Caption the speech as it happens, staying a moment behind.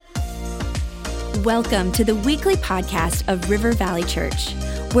Welcome to the weekly podcast of River Valley Church.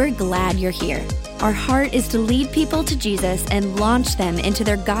 We're glad you're here. Our heart is to lead people to Jesus and launch them into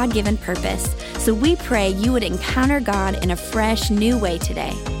their God-given purpose. So we pray you would encounter God in a fresh, new way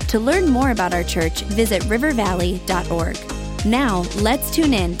today. To learn more about our church, visit rivervalley.org. Now, let's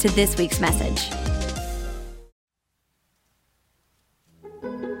tune in to this week's message.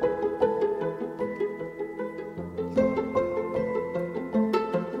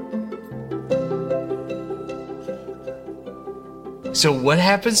 So what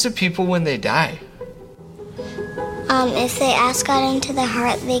happens to people when they die? If they ask God into their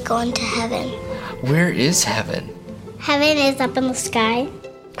heart, they go into heaven. Where is heaven? Heaven is up in the sky.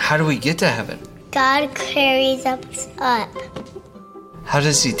 How do we get to heaven? God carries us up How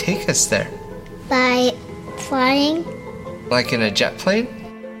does he take us there? by flying. Like in a jet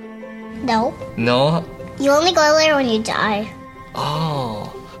plane? No. No? You only go there when you die.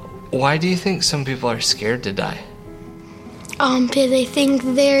 Oh. Why do you think some people are scared to die? Because they think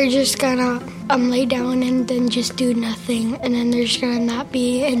they're just gonna lay down and then just do nothing, and then they're just gonna not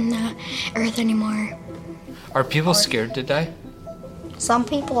be in the earth anymore. Are people scared to die? Some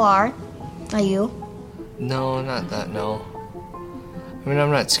people are. Are you? No, not that, no. I mean, I'm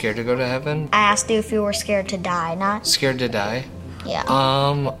not scared to go to heaven. I asked you if you were scared to die, not? Scared to die? Yeah.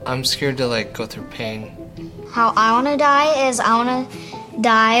 I'm scared to, go through pain. How I want to die is I want to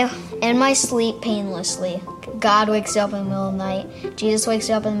die in my sleep painlessly. God wakes you up in the middle of the night. Jesus wakes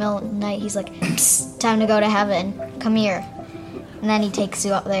you up in the middle of the night. He's like, psst, time to go to heaven. Come here. And then he takes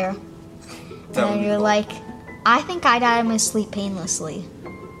you up there. And then you're like, I think I died in my sleep painlessly.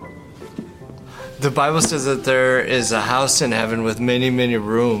 The Bible says that there is a house in heaven with many, many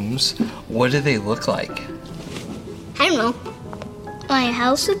rooms. What do they look like? I don't know. My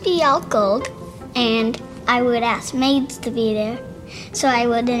house would be all gold, and I would ask maids to be there, so I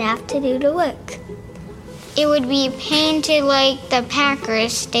wouldn't have to do the work. It would be painted like the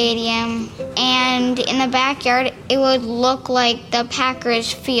Packers stadium, and in the backyard, it would look like the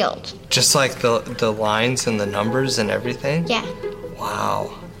Packers field. Just like the lines and the numbers and everything? Yeah.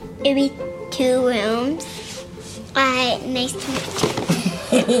 Wow. It'd be 2 rooms. Nice to meet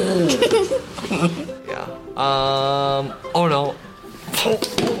you. Yeah. Oh no.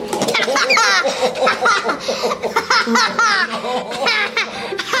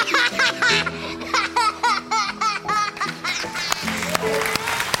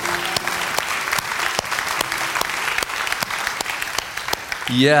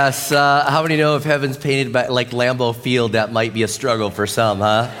 Yes, how many know if heaven's painted by, like Lambeau Field, that might be a struggle for some,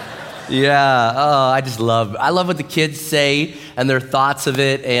 huh? Yeah, I love what the kids say and their thoughts of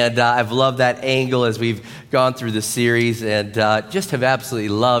it, and I've loved that angle as we've gone through the series, and just have absolutely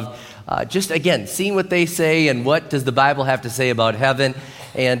loved, again, seeing what they say and what does the Bible have to say about heaven.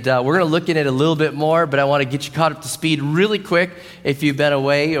 And we're going to look at it a little bit more, but I want to get you caught up to speed really quick if you've been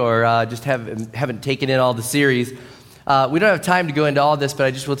away or just haven't taken in all the series. We don't have time to go into all this, but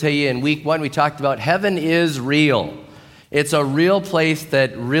I just will tell you in week 1 we talked about heaven is real. It's a real place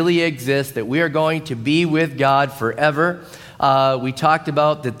that really exists, that we are going to be with God forever. We talked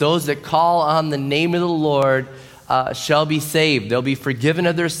about that those that call on the name of the Lord shall be saved. They'll be forgiven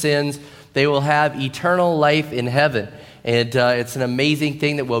of their sins. They will have eternal life in heaven. And it's an amazing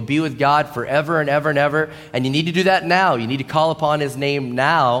thing that we'll be with God forever and ever and ever. And you need to do that now. You need to call upon his name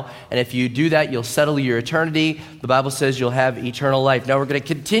now. And if you do that, you'll settle your eternity. The Bible says you'll have eternal life. Now we're going to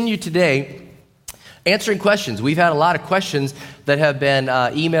continue today answering questions. We've had a lot of questions that have been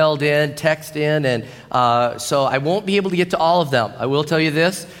emailed in, texted in, and so I won't be able to get to all of them. I will tell you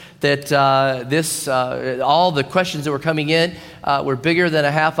this, that all the questions that were coming in were bigger than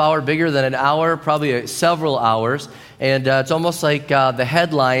a half hour, bigger than an hour, probably several hours. And it's almost like the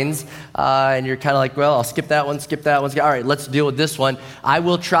headlines, and you're kind of like, well, I'll skip that one. All right, let's deal with this one. I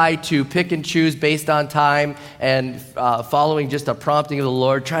will try to pick and choose based on time and following just a prompting of the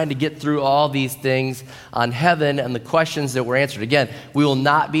Lord, trying to get through all these things on heaven and the questions that were answered. Again, we will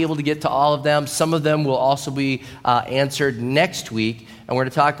not be able to get to all of them. Some of them will also be answered next week. And we're going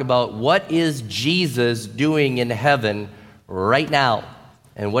to talk about what is Jesus doing in heaven right now.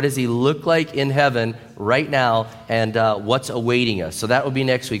 And what does he look like in heaven right now, and what's awaiting us? So that will be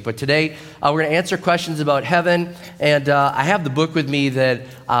next week. But today, we're going to answer questions about heaven. And I have the book with me that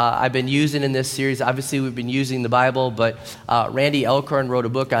I've been using in this series. Obviously, we've been using the Bible, but Randy Elkhorn wrote a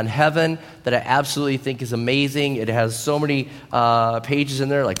book on heaven that I absolutely think is amazing. It has so many pages in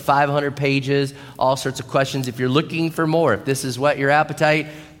there, like 500 pages, all sorts of questions. If you're looking for more, if this is whet your appetite,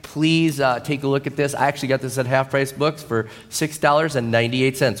 please take a look at this. I actually got this at Half Price Books for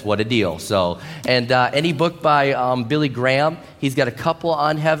 $6.98. What a deal. So, and any book by Billy Graham, he's got a couple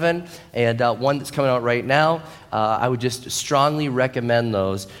on heaven, and one that's coming out right now. I would just strongly recommend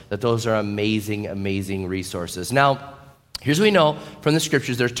those are amazing, amazing resources. Now, here's what we know from the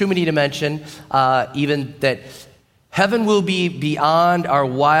scriptures. There's too many to mention, even that heaven will be beyond our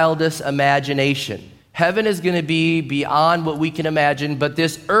wildest imagination. Heaven is going to be beyond what we can imagine, but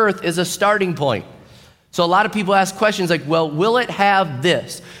this earth is a starting point. So a lot of people ask questions like, well, will it have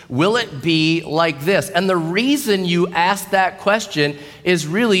this? Will it be like this? And the reason you ask that question is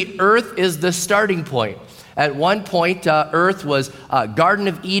really earth is the starting point. At one point, earth was a Garden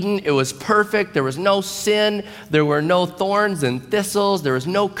of Eden. It was perfect. There was no sin. There were no thorns and thistles. There was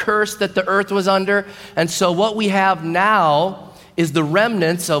no curse that the earth was under. And so what we have now is the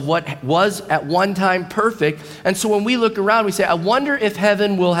remnants of what was at one time perfect. And so when we look around, we say, I wonder if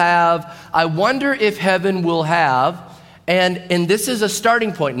heaven will have. And this is a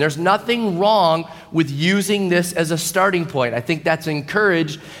starting point. And there's nothing wrong with using this as a starting point. I think that's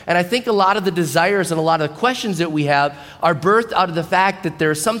encouraged. And I think a lot of the desires and a lot of the questions that we have are birthed out of the fact that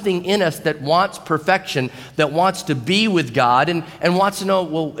there's something in us that wants perfection, that wants to be with God, and wants to know,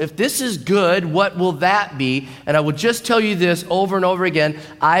 well, if this is good, what will that be? And I will just tell you this over and over again.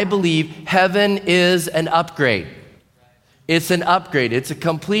 I believe heaven is an upgrade. It's an upgrade. It's a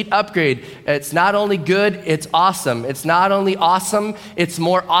complete upgrade. It's not only good, it's awesome. It's not only awesome, it's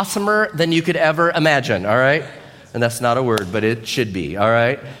more awesomer than you could ever imagine, all right? And that's not a word, but it should be, all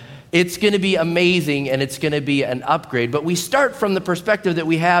right? It's going to be amazing, and it's going to be an upgrade. But we start from the perspective that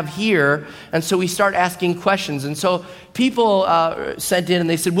we have here, and so we start asking questions. And so people sent in, and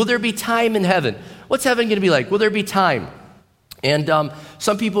they said, will there be time in heaven? What's heaven going to be like? Will there be time? And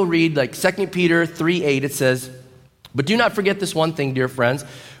some people read, like 2 Peter 3:8, it says, but do not forget this one thing, dear friends.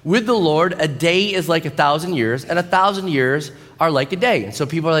 With the Lord, a day is like 1,000 years, and 1,000 years are like a day. And so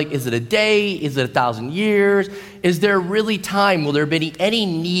people are like, is it a day? Is it 1,000 years? Is there really time? Will there be any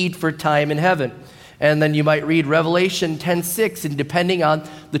need for time in heaven? And then you might read Revelation 10:6, and depending on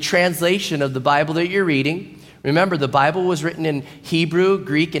the translation of the Bible that you're reading, remember, the Bible was written in Hebrew,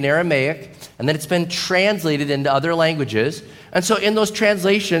 Greek, and Aramaic, and then it's been translated into other languages. And so in those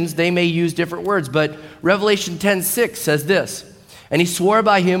translations, they may use different words, but Revelation 10:6 says this, and he swore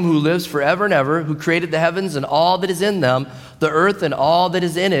by him who lives forever and ever, who created the heavens and all that is in them, the earth and all that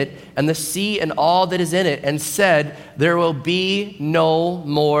is in it, and the sea and all that is in it, and said, there will be no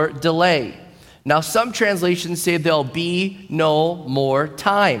more delay. Now, some translations say there'll be no more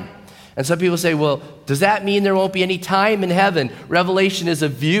time. And some people say, well, does that mean there won't be any time in heaven? Revelation is a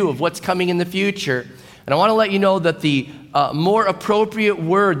view of what's coming in the future. And I want to let you know that the more appropriate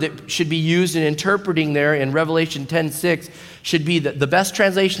word that should be used in interpreting there in Revelation 10:6 should be that the best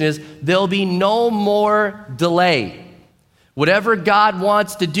translation is, there'll be no more delay. Whatever God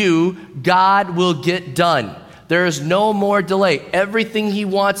wants to do, God will get done. There is no more delay. Everything he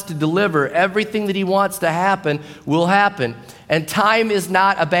wants to deliver, everything that he wants to happen will happen. And time is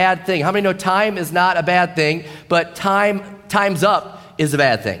not a bad thing. How many know time is not a bad thing, but time's up is a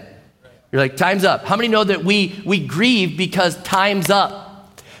bad thing? You're like, time's up. How many know that we grieve because time's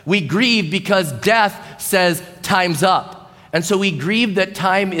up? We grieve because death says time's up. And so we grieve that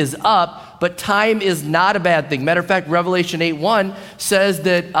time is up, but time is not a bad thing. Matter of fact, Revelation 8:1 says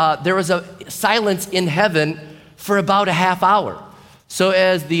that there was a silence in heaven for about a half hour. So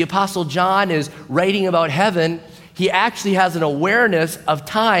as the Apostle John is writing about heaven, he actually has an awareness of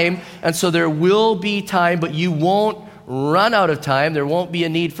time, and so there will be time, but you won't run out of time. There won't be a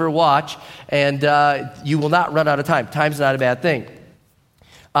need for a watch, and you will not run out of time. Time's not a bad thing.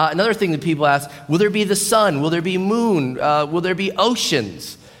 Another thing that people ask, will there be the sun? Will there be moon? Will there be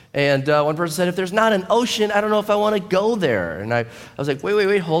oceans? And one person said, if there's not an ocean, I don't know if I want to go there. And I was like,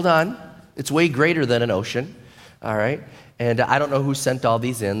 wait, hold on. It's way greater than an ocean, all right? And I don't know who sent all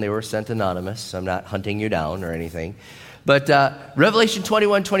these in. They were sent anonymous, so I'm not hunting you down or anything. But Revelation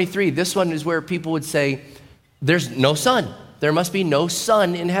 21:23, this one is where people would say, there's no sun. There must be no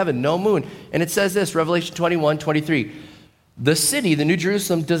sun in heaven, no moon. And it says this, Revelation 21:23, the city, the New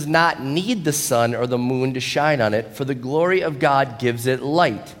Jerusalem, does not need the sun or the moon to shine on it, for the glory of God gives it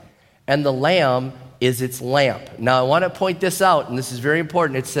light, and the Lamb is its lamp. Now, I want to point this out, and this is very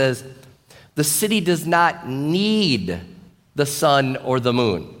important. It says, the city does not need the sun or the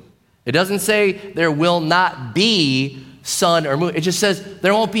moon. It doesn't say there will not be sun or moon. It just says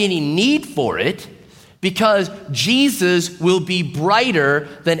there won't be any need for it, because Jesus will be brighter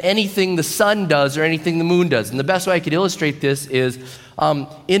than anything the sun does or anything the moon does. And the best way I could illustrate this is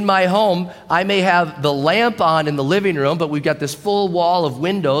In my home, I may have the lamp on in the living room, but we've got this full wall of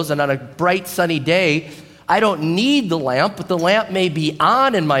windows, and on a bright sunny day, I don't need the lamp, but the lamp may be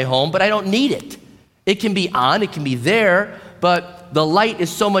on in my home, but I don't need it. It can be on, it can be there, but the light is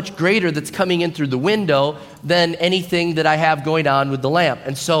so much greater that's coming in through the window than anything that I have going on with the lamp.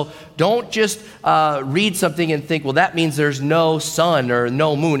 And so don't just read something and think, well, that means there's no sun or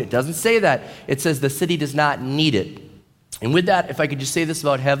no moon. It doesn't say that. It says the city does not need it. And with that, if I could just say this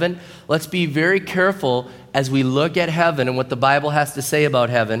about heaven, let's be very careful as we look at heaven and what the Bible has to say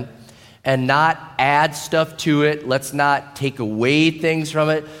about heaven, and not add stuff to it. Let's not take away things from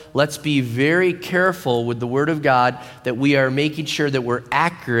it. Let's be very careful with the Word of God that we are making sure that we're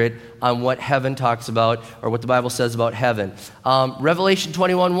accurate on what heaven talks about or what the Bible says about heaven. Revelation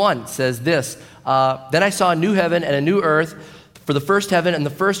 21:1 says this, Then I saw a new heaven and a new earth, for the first heaven and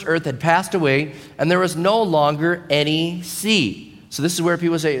the first earth had passed away, and there was no longer any sea. So this is where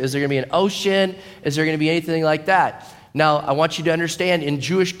people say, is there going to be an ocean? Is there going to be anything like that? Now, I want you to understand, in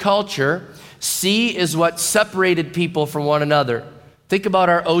Jewish culture, sea is what separated people from one another. Think about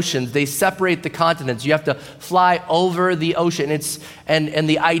our oceans. They separate the continents. You have to fly over the ocean. And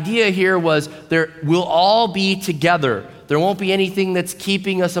the idea here was we'll all be together. There won't be anything that's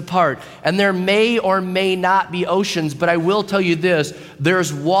keeping us apart. And there may or may not be oceans, but I will tell you this,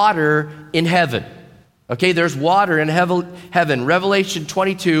 there's water in heaven. Okay, there's water in heaven. Revelation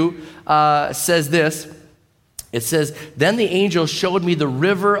 22 says this. It says, Then the angel showed me the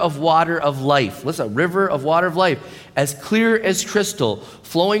river of water of life. Listen, river of water of life, as clear as crystal,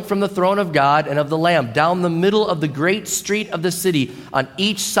 flowing from the throne of God and of the Lamb. Down the middle of the great street of the city, on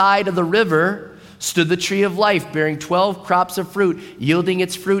each side of the river, stood the tree of life, bearing 12 crops of fruit, yielding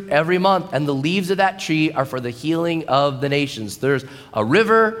its fruit every month. And the leaves of that tree are for the healing of the nations. There's a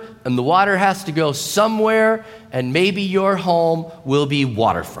river, and the water has to go somewhere, and maybe your home will be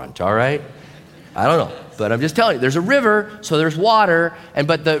waterfront, all right? I don't know. But I'm just telling you, there's a river, so there's water,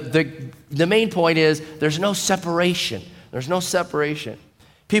 but the main point is there's no separation. There's no separation.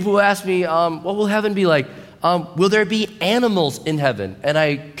 People will ask me, what will heaven be like? Will there be animals in heaven? And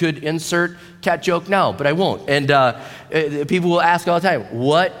I could insert cat joke now, but I won't. And people will ask all the time,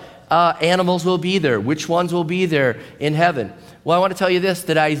 what animals will be there? Which ones will be there in heaven? Well, I want to tell you this,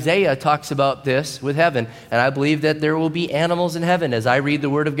 that Isaiah talks about this with heaven, and I believe that there will be animals in heaven as I read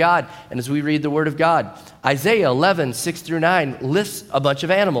the Word of God and as we read the Word of God. Isaiah 11:6-9 lists a bunch of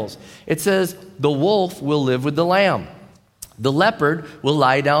animals. It says, the wolf will live with the lamb. The leopard will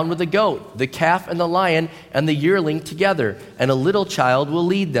lie down with the goat, the calf and the lion and the yearling together, and a little child will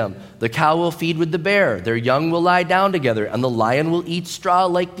lead them. The cow will feed with the bear, their young will lie down together, and the lion will eat straw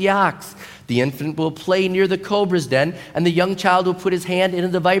like the ox. The infant will play near the cobra's den, and the young child will put his hand into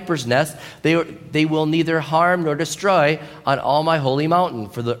the viper's nest. They will neither harm nor destroy on all my holy mountain,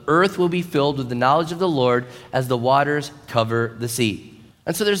 for the earth will be filled with the knowledge of the Lord as the waters cover the sea.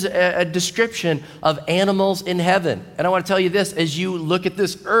 And so there's a description of animals in heaven. And I want to tell you this, as you look at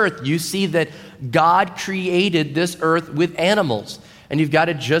this earth, you see that God created this earth with animals. And you've got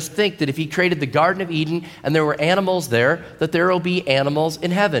to just think that if he created the Garden of Eden and there were animals there, that there will be animals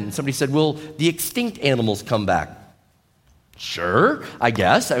in heaven. Somebody said, will the extinct animals come back? Sure, I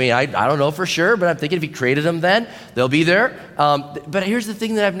guess. I mean, I don't know for sure, but I'm thinking if he created them then, they'll be there. But here's the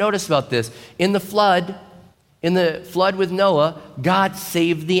thing that I've noticed about this. In the flood with Noah, God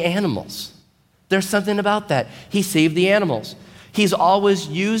saved the animals. There's something about that. He saved the animals. He's always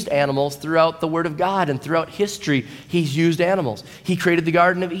used animals throughout the Word of God, and throughout history, he's used animals. He created the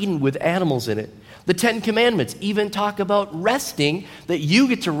Garden of Eden with animals in it. The Ten Commandments even talk about resting, that you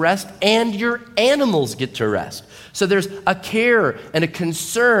get to rest and your animals get to rest. So there's a care and a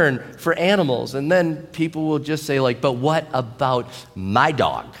concern for animals. And then people will just say, like, but what about my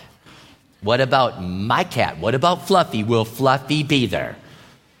dog? What about my cat? What about Fluffy? Will Fluffy be there?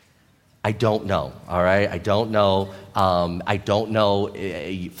 I don't know, all right? I don't know.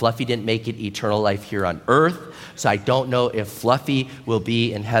 Fluffy didn't make it eternal life here on earth, so I don't know if Fluffy will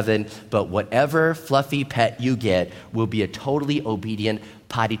be in heaven, but whatever Fluffy pet you get will be a totally obedient,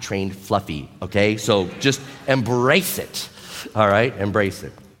 potty-trained Fluffy, okay? So just embrace it, all right? Embrace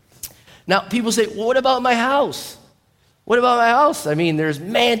it. Now, people say, well, what about my house? What about my house? I mean, there's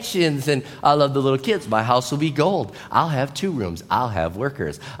mansions, and I love the little kids. My house will be gold. I'll have 2 rooms. I'll have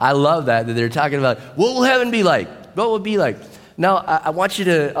workers. I love that they're talking about, what will heaven be like? What will it be like? Now, I want you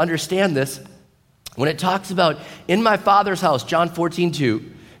to understand this. When it talks about in my Father's house, John 14:2,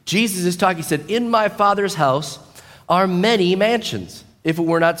 Jesus is talking, he said, in my Father's house are many mansions. If it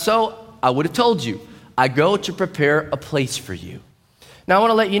were not so, I would have told you. I go to prepare a place for you. Now, I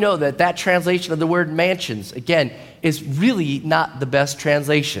want to let you know that that translation of the word mansions, again, is really not the best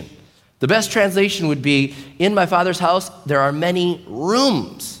translation. The best translation would be, in my Father's house, there are many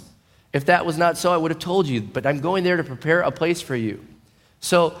rooms. If that was not so, I would have told you, but I'm going there to prepare a place for you.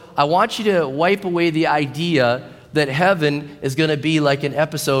 So I want you to wipe away the idea that heaven is going to be like an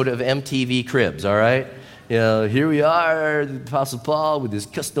episode of MTV Cribs, all right? You know, here we are, the Apostle Paul with his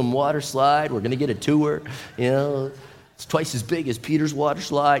custom water slide. We're going to get a tour. You know, it's twice as big as Peter's water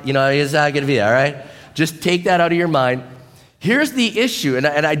slide. You know, it's not going to be, all right? Just take that out of your mind. Here's the issue, and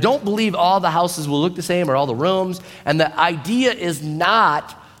I don't believe all the houses will look the same or all the rooms, and the idea is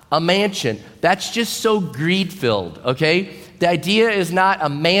not a mansion. That's just so greed-filled, okay? The idea is not a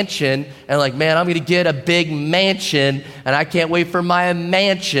mansion and like, man, I'm going to get a big mansion and I can't wait for my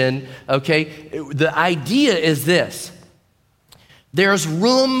mansion, okay? The idea is this. There's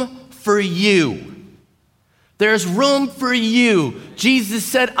room for you. There's room for you. Jesus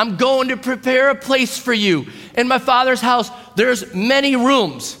said, I'm going to prepare a place for you. In my Father's house, there's many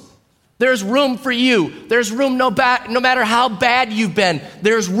rooms. There's room for you. There's room no matter how bad you've been.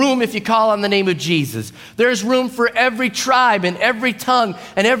 There's room if you call on the name of Jesus. There's room for every tribe and every tongue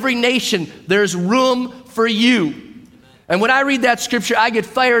and every nation. There's room for you. And when I read that scripture, I get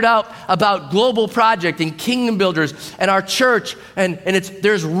fired up about Global Project and Kingdom Builders and our church. And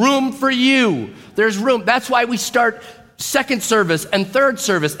there's room for you. There's room. That's why we start second service and third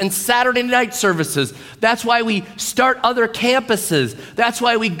service and Saturday night services. That's why we start other campuses. That's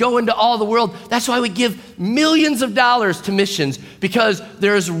why we go into all the world. That's why we give millions of dollars to missions, because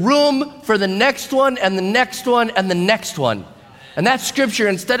there's room for the next one and the next one and the next one. And that scripture,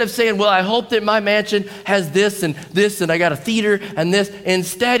 instead of saying, well, I hope that my mansion has this and I got a theater and this,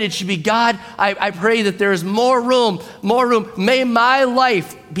 instead it should be, God, I pray that there's more room. May my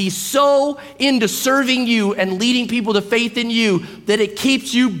life be so into serving you and leading people to faith in you that it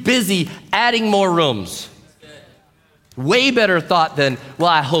keeps you busy adding more rooms. Way better thought than, well,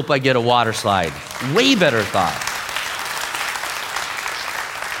 I hope I get a water slide. Way better thought.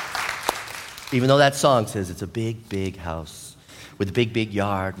 Even though that song says it's a big, big house with a big, big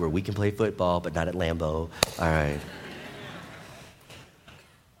yard where we can play football, but not at Lambeau. All right.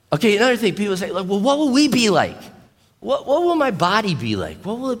 Okay, another thing, people say, like, well, what will we be like? What will my body be like?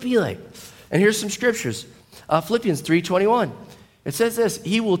 What will it be like? And here's some scriptures. Philippians 3:21. It says this,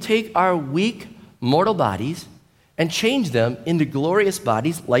 he will take our weak, mortal bodies and change them into glorious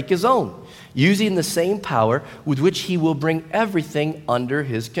bodies like his own, using the same power with which he will bring everything under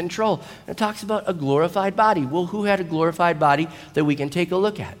his control. And it talks about a glorified body. Well, who had a glorified body that we can take a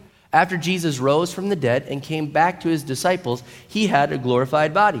look at? After Jesus rose from the dead and came back to his disciples, he had a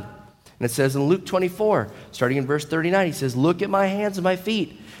glorified body. And it says in Luke 24, starting in verse 39, he says, look at my hands and my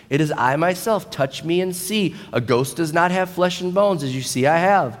feet. It is I myself. Touch me and see. A ghost does not have flesh and bones, as you see I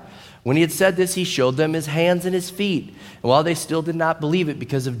have. When he had said this, he showed them his hands and his feet. And while they still did not believe it,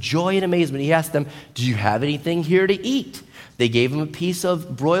 because of joy and amazement, he asked them, do you have anything here to eat? They gave him a piece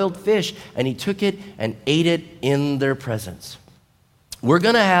of broiled fish, and he took it and ate it in their presence. We're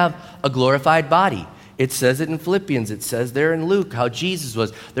going to have a glorified body. It says it in Philippians. It says there in Luke how Jesus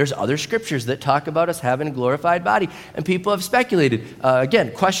was. There's other scriptures that talk about us having a glorified body. And people have speculated,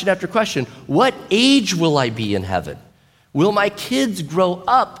 again, question after question, what age will I be in heaven? Will my kids grow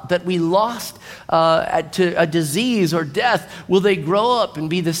up that we lost to a disease or death? Will they grow up and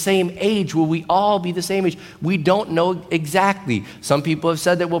be the same age? Will we all be the same age? We don't know exactly. Some people have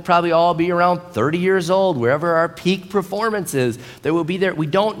said that we'll probably all be around 30 years old, wherever our peak performance is, that we'll be there. We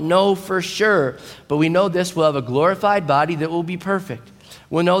don't know for sure, but we know this, we'll have a glorified body that will be perfect.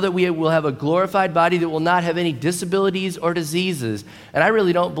 We'll know that we will have a glorified body that will not have any disabilities or diseases. And I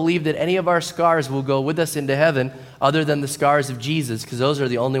really don't believe that any of our scars will go with us into heaven other than the scars of Jesus, because those are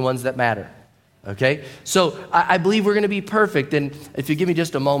the only ones that matter. Okay? So I believe we're going to be perfect. And if you give me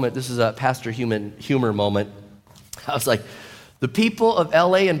just a moment, this is a Pastor humor moment. I was like, the people of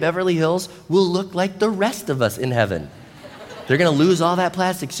LA and Beverly Hills will look like the rest of us in heaven. They're going to lose all that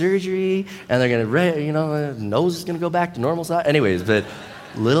plastic surgery, and they're going to, nose is going to go back to normal size. Anyways, but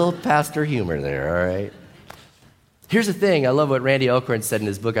little pastor humor there, all right? Here's the thing. I love what Randy Alcorn said in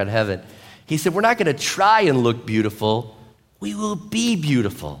his book on heaven. He said, we're not going to try and look beautiful. We will be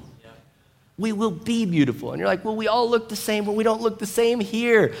beautiful. We will be beautiful. And you're like, well, we all look the same. Well, we don't look the same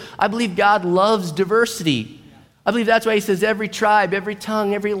here. I believe God loves diversity. I believe that's why he says every tribe, every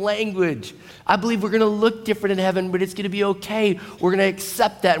tongue, every language. I believe we're going to look different in heaven, but it's going to be okay. We're going to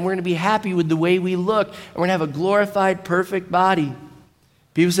accept that, and we're going to be happy with the way we look, and we're going to have a glorified, perfect body.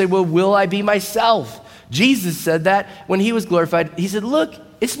 People say, well, will I be myself? Jesus said that when he was glorified. He said, look,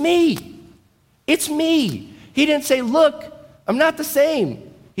 it's me. It's me. He didn't say, look, I'm not the same.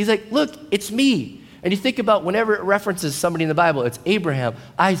 He's like, look, it's me. And you think about whenever it references somebody in the Bible, it's Abraham,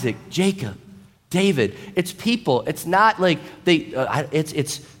 Isaac, Jacob, David. It's people. It's not like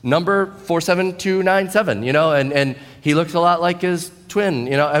it's number 47297, and he looks a lot like his twin,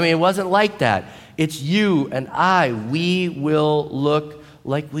 it wasn't like that. It's you and I. We will look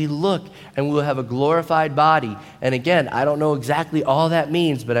like we look, and we will have a glorified body. And again, I don't know exactly all that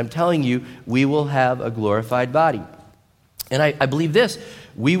means, but I'm telling you, we will have a glorified body. And I believe this,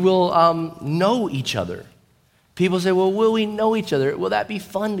 we will know each other. People say, well, will we know each other? Will that be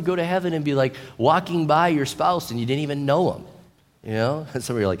fun to go to heaven and be like walking by your spouse and you didn't even know him? And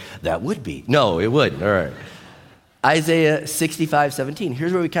some of you are like, that would be. No, it wouldn't. All right. Isaiah 65:17.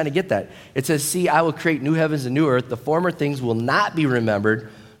 Here's where we kind of get that. It says, see, I will create new heavens and new earth. The former things will not be remembered,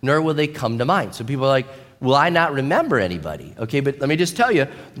 nor will they come to mind. So people are like, will I not remember anybody? Okay, but let me just tell you,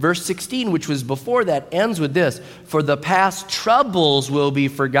 verse 16, which was before that, ends with this. For the past troubles will be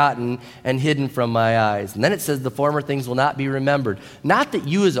forgotten and hidden from my eyes. And then it says the former things will not be remembered. Not that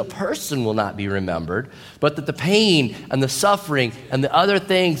you as a person will not be remembered, but that the pain and the suffering and the other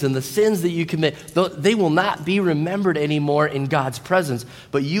things and the sins that you commit, they will not be remembered anymore in God's presence.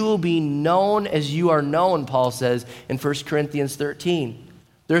 But you will be known as you are known, Paul says in 1 Corinthians 13.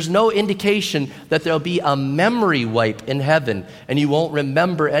 There's no indication that there'll be a memory wipe in heaven and you won't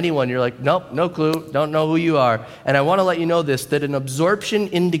remember anyone. You're like, nope, no clue, don't know who you are. And I want to let you know this, that an absorption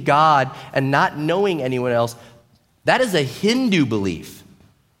into God and not knowing anyone else, that is a Hindu belief.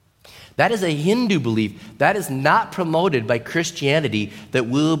 That is a Hindu belief. That is not promoted by Christianity, that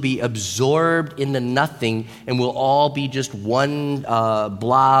we'll be absorbed into nothing and we'll all be just one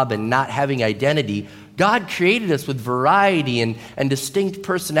blob and not having identity. God created us with variety and distinct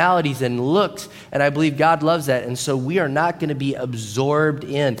personalities and looks, and I believe God loves that, and so we are not going to be absorbed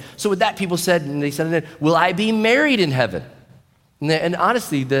in. So with that, people said, and they said, will I be married in heaven? And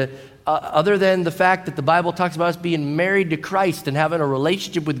honestly, other than the fact that the Bible talks about us being married to Christ and having a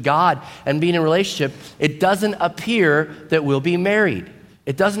relationship with God and being in a relationship, it doesn't appear that we'll be married.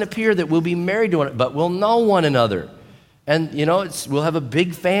 It doesn't appear that we'll be married to one another, but we'll know one another. And, we'll have a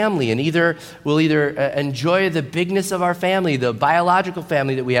big family, and we'll either enjoy the bigness of our family, the biological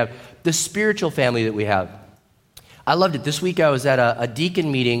family that we have, the spiritual family that we have. I loved it. This week I was at a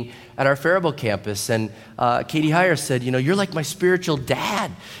deacon meeting at our Faribault campus, and Katie Heyer said, you're like my spiritual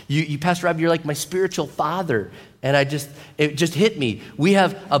dad. You Pastor Rob, you're like my spiritual father. And it just hit me. We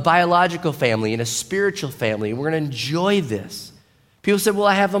have a biological family and a spiritual family, and we're going to enjoy this. People said, will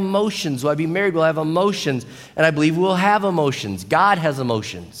I have emotions? Will I be married? Will I have emotions? And I believe we'll have emotions. God has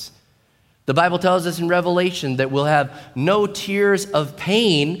emotions. The Bible tells us in Revelation that we'll have no tears of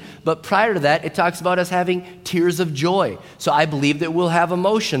pain, but prior to that, it talks about us having tears of joy. So I believe that we'll have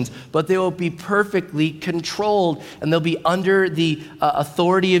emotions, but they will be perfectly controlled, and they'll be under the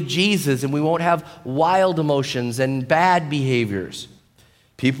authority of Jesus, and we won't have wild emotions and bad behaviors.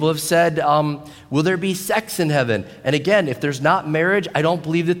 People have said, will there be sex in heaven? And again, if there's not marriage, I don't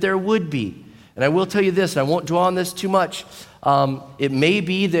believe that there would be. And I will tell you this, and I won't dwell on this too much. It may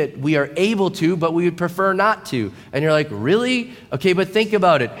be that we are able to, but we would prefer not to. And you're like, really? Okay, but think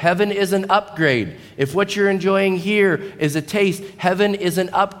about it. Heaven is an upgrade. If what you're enjoying here is a taste, heaven is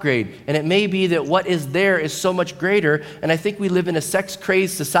an upgrade. And it may be that what is there is so much greater. And I think we live in a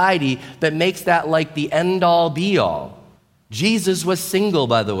sex-crazed society that makes that like the end-all, be-all. Jesus was single,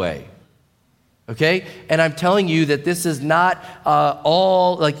 by the way, okay? And I'm telling you that this is not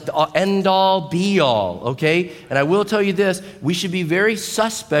all, like the end-all, be-all, okay? And I will tell you this, we should be very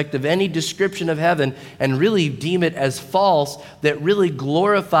suspect of any description of heaven and really deem it as false that really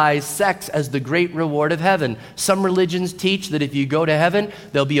glorifies sex as the great reward of heaven. Some religions teach that if you go to heaven,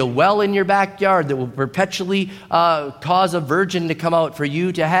 there'll be a well in your backyard that will perpetually cause a virgin to come out for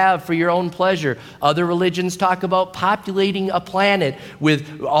you to have for your own pleasure. Other religions talk about populating a planet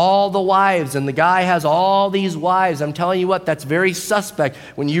with all the wives, and the guy has all these wives. I'm telling you what, that's very suspect.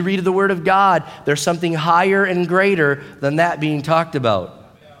 When you read the Word of God, there's something higher and greater than that being talked about.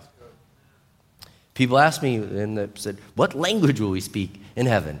 People ask me, and they said, what language will we speak in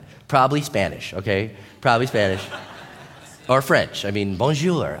heaven? Probably Spanish, okay? Probably Spanish. Or French. I mean,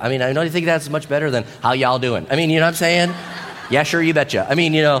 bonjour. I mean, I don't think that's much better than how y'all doing. I mean, you know what I'm saying? Yeah, sure, you betcha. I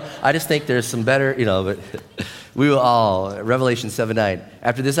mean, I just think there's some better, but we will all, Revelation 7:9.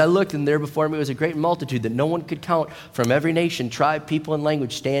 After this I looked, and there before me was a great multitude that no one could count, from every nation, tribe, people, and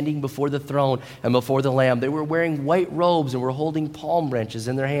language, standing before the throne and before the Lamb. They were wearing white robes and were holding palm branches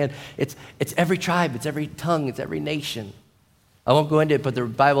in their hand. It's every tribe, it's every tongue, it's every nation. I won't go into it, but the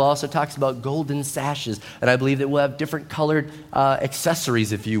Bible also talks about golden sashes, and I believe that we'll have different colored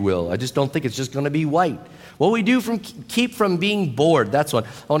accessories, if you will. I just don't think it's just going to be white. What we do keep from being bored, that's one.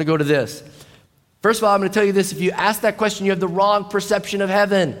 I want to go to this. First of all, I'm going to tell you this. If you ask that question, you have the wrong perception of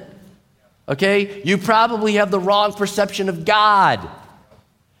heaven. Okay? You probably have the wrong perception of God.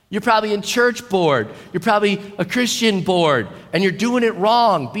 You're probably in church bored. You're probably a Christian bored, and you're doing it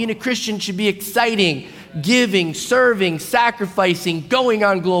wrong. Being a Christian should be exciting, giving, serving, sacrificing, going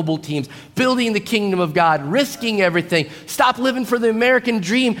on global teams, building the kingdom of God, risking everything. Stop living for the American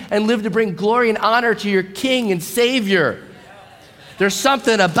dream and live to bring glory and honor to your King and Savior. There's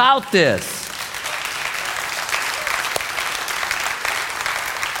something about this.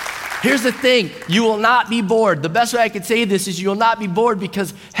 Here's the thing, you will not be bored. The best way I could say this is you will not be bored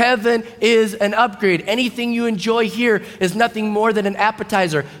because heaven is an upgrade. Anything you enjoy here is nothing more than an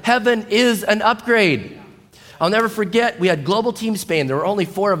appetizer. Heaven is an upgrade. I'll never forget, we had Global Team Spain. There were only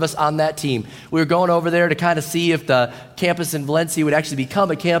 4 of us on that team. We were going over there to kind of see if the campus in Valencia would actually become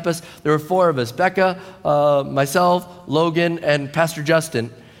a campus. There were 4 of us, Becca, myself, Logan, and Pastor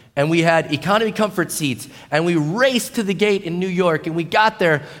Justin. And we had economy comfort seats, and we raced to the gate in New York, and we got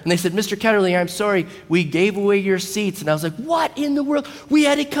there, and they said, Mr. Ketterling, I'm sorry, we gave away your seats. And I was like, what in the world? We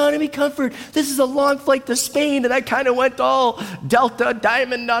had economy comfort. This is a long flight to Spain, and I kind of went all Delta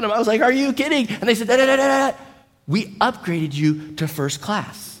Diamond on them. I was like, are you kidding? And they said, we upgraded you to first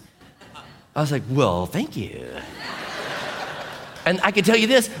class. I was like, well, thank you. And I can tell you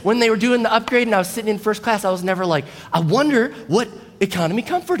this, when they were doing the upgrade and I was sitting in first class, I was never like, I wonder what economy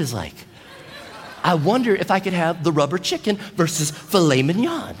comfort is like. I wonder if I could have the rubber chicken versus filet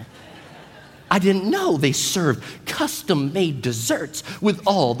mignon. I didn't know they served custom-made desserts with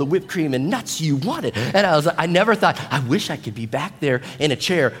all the whipped cream and nuts you wanted. And I never thought, I wish I could be back there in a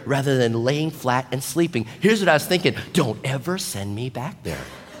chair rather than laying flat and sleeping. Here's what I was thinking, don't ever send me back there.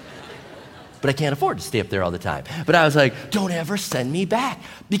 But I can't afford to stay up there all the time. But I was like, don't ever send me back,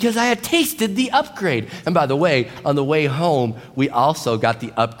 because I had tasted the upgrade. And by the way, on the way home, we also got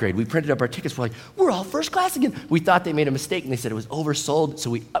the upgrade. We printed up our tickets. We're like, we're all first class again. We thought they made a mistake, and they said it was oversold, so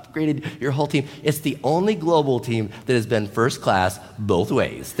we upgraded your whole team. It's the only global team that has been first class both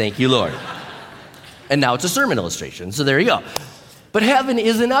ways. Thank you, Lord. And now it's a sermon illustration, so there you go. But heaven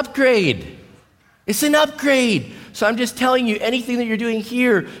is an upgrade. It's an upgrade. So I'm just telling you, anything that you're doing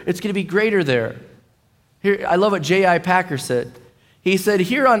here, it's going to be greater there. Here, I love what J.I. Packer said. He said,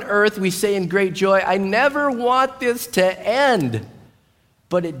 here on earth we say in great joy, I never want this to end.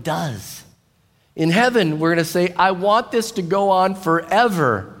 But it does. In heaven, we're going to say, I want this to go on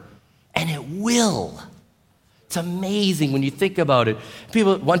forever. And it will. It's amazing when you think about it.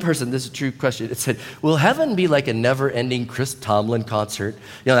 One person, this is a true question, it said, will heaven be like a never-ending Chris Tomlin concert?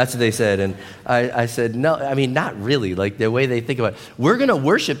 That's what they said. And I said, no, I mean, not really, like the way they think about it. We're going to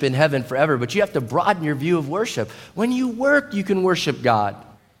worship in heaven forever, but you have to broaden your view of worship. When you work, you can worship God.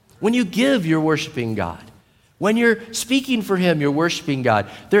 When you give, you're worshiping God. When you're speaking for Him, you're worshiping God.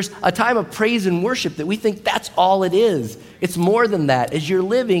 There's a time of praise and worship that we think that's all it is. It's more than that. As you're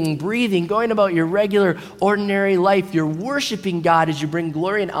living, breathing, going about your regular, ordinary life, you're worshiping God as you bring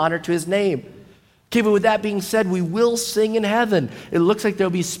glory and honor to His name. Okay, but with that being said, we will sing in heaven. It looks like there'll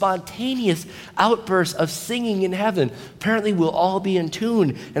be spontaneous outbursts of singing in heaven. Apparently, we'll all be in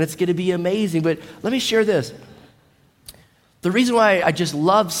tune, and it's going to be amazing. But let me share this. The reason why I just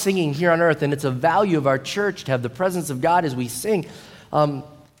love singing here on earth, and it's a value of our church to have the presence of God as we sing,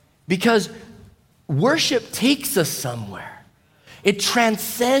 because worship takes us somewhere. It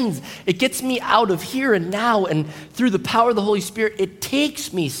transcends. It gets me out of here and now, and through the power of the Holy Spirit, it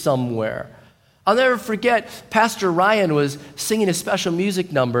takes me somewhere. I'll never forget, Pastor Ryan was singing a special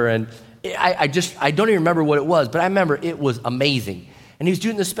music number, and I don't even remember what it was, but I remember it was amazing. And he was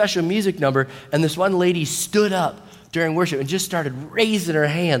doing this special music number, and this one lady stood up during worship and just started raising her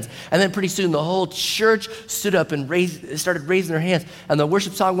hands. And then pretty soon the whole church stood up and started raising their hands. And the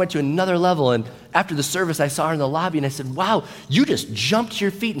worship song went to another level. And after the service, I saw her in the lobby and I said, wow, you just jumped to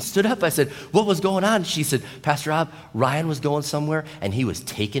your feet and stood up. I said, what was going on? She said, Pastor Rob, Ryan was going somewhere and he was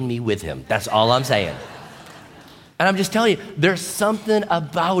taking me with him. That's all I'm saying. And I'm just telling you, there's something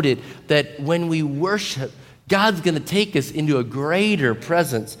about it that when we worship, God's going to take us into a greater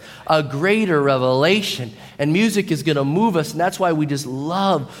presence, a greater revelation, and music is going to move us, and that's why we just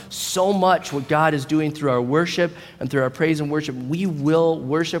love so much what God is doing through our worship and through our praise and worship. We will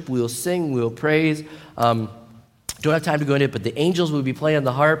worship, we will sing, we will praise. Don't have time to go into it, but the angels will be playing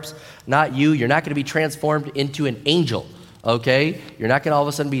the harps, not you. You're not going to be transformed into an angel, okay? You're not going to all of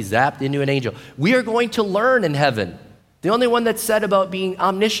a sudden be zapped into an angel. We are going to learn in heaven. The only one that's said about being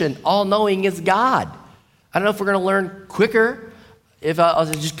omniscient, all-knowing is God. I don't know if we're going to learn quicker. if I'll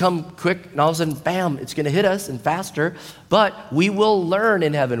just come quick and all of a sudden, bam, it's going to hit us and faster. But we will learn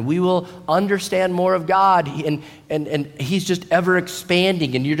in heaven. We will understand more of God. And he's just ever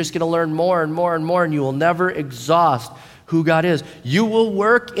expanding. And you're just going to learn more and more and more. And you will never exhaust who God is. You will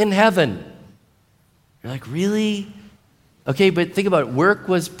work in heaven. You're like, really? Okay, but think about it. Work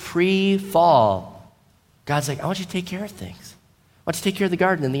was pre-fall. God's like, I want you to take care of things. I want you to take care of the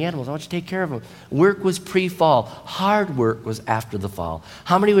garden and the animals. I want you to take care of them. Work was pre-fall. Hard work was after the fall.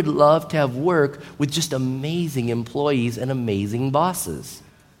 How many would love to have work with just amazing employees and amazing bosses?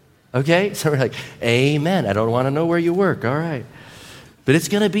 Okay? So we're like, amen. I don't want to know where you work. All right. But it's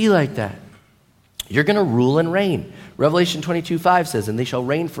going to be like that. You're going to rule and reign. Revelation 22:5 says, and they shall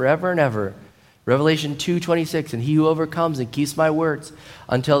reign forever and ever. Revelation 2:26, and he who overcomes and keeps my words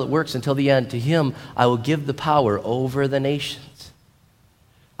until it works until the end, to him I will give the power over the nations.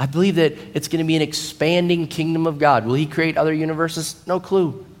 I believe that it's going to be an expanding kingdom of God. Will he create other universes? No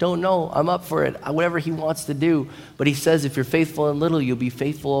clue. Don't know. I'm up for it. Whatever he wants to do. But he says if you're faithful in little, you'll be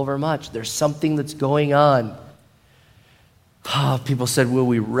faithful over much. There's something that's going on. People said, will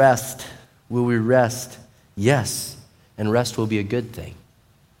we rest? Will we rest? Yes. And rest will be a good thing.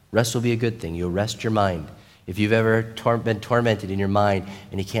 Rest will be a good thing. You'll rest your mind. If you've ever been tormented in your mind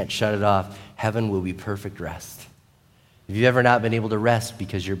and you can't shut it off, heaven will be perfect rest. If you've ever not been able to rest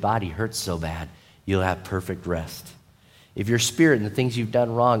because your body hurts so bad, you'll have perfect rest. If your spirit and the things you've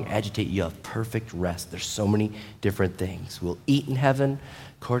done wrong agitate you, have perfect rest. There's so many different things. We'll eat in heaven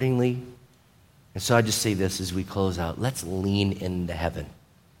accordingly. And so I just say this as we close out. Let's lean into heaven.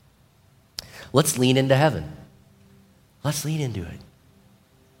 Let's lean into heaven. Let's lean into it.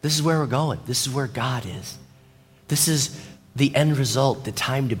 This is where we're going. This is where God is. This is the end result, the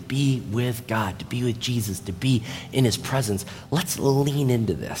time to be with God, to be with Jesus, to be in his presence. Let's lean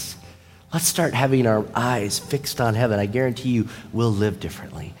into this. Let's start having our eyes fixed on heaven. I guarantee you we'll live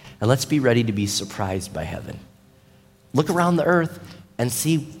differently. And let's be ready to be surprised by heaven. Look around the earth and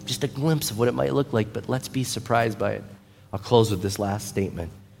see just a glimpse of what it might look like, but let's be surprised by it. I'll close with this last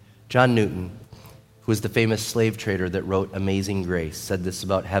statement. John Newton, who was the famous slave trader that wrote Amazing Grace, said this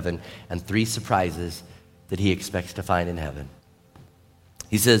about heaven and 3 surprises that he expects to find in heaven.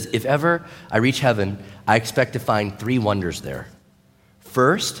 He says, if ever I reach heaven, I expect to find 3 wonders there.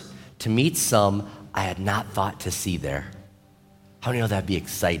 First, to meet some I had not thought to see there. How many know that'd be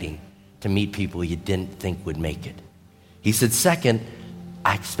exciting, to meet people you didn't think would make it? He said, second,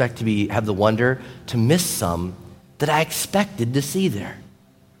 I expect to have the wonder to miss some that I expected to see there.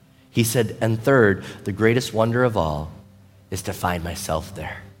 He said, and third, the greatest wonder of all is to find myself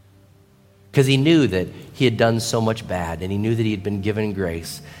there. Because he knew that he had done so much bad, and he knew that he had been given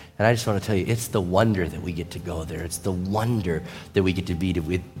grace. And I just want to tell you, it's the wonder that we get to go there. It's the wonder that we get to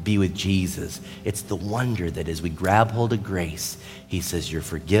be with Jesus. It's the wonder that as we grab hold of grace, he says, you're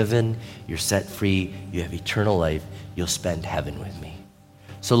forgiven, you're set free, you have eternal life, you'll spend heaven with me.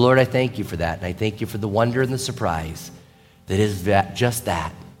 So Lord, I thank you for that, and I thank you for the wonder and the surprise that is just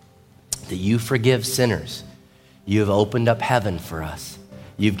that you forgive sinners. You have opened up heaven for us.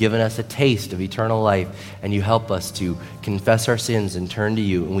 You've given us a taste of eternal life, and you help us to confess our sins and turn to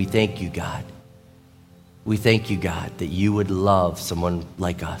you, and we thank you, God. We thank you, God, that you would love someone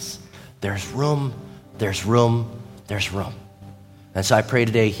like us. There's room, there's room, there's room. And so I pray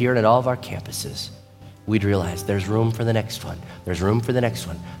today here and at all of our campuses, we'd realize there's room for the next one. There's room for the next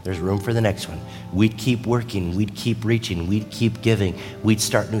one. There's room for the next one. We'd keep working. We'd keep reaching. We'd keep giving. We'd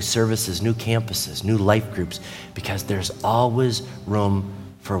start new services, new campuses, new life groups, because there's always room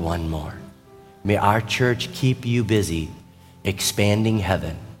for one more. May our church keep you busy expanding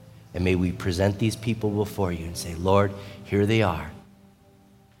heaven. And may we present these people before you and say, Lord, here they are.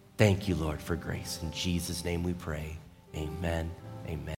 Thank you, Lord, for grace. In Jesus' name we pray. Amen. Amen.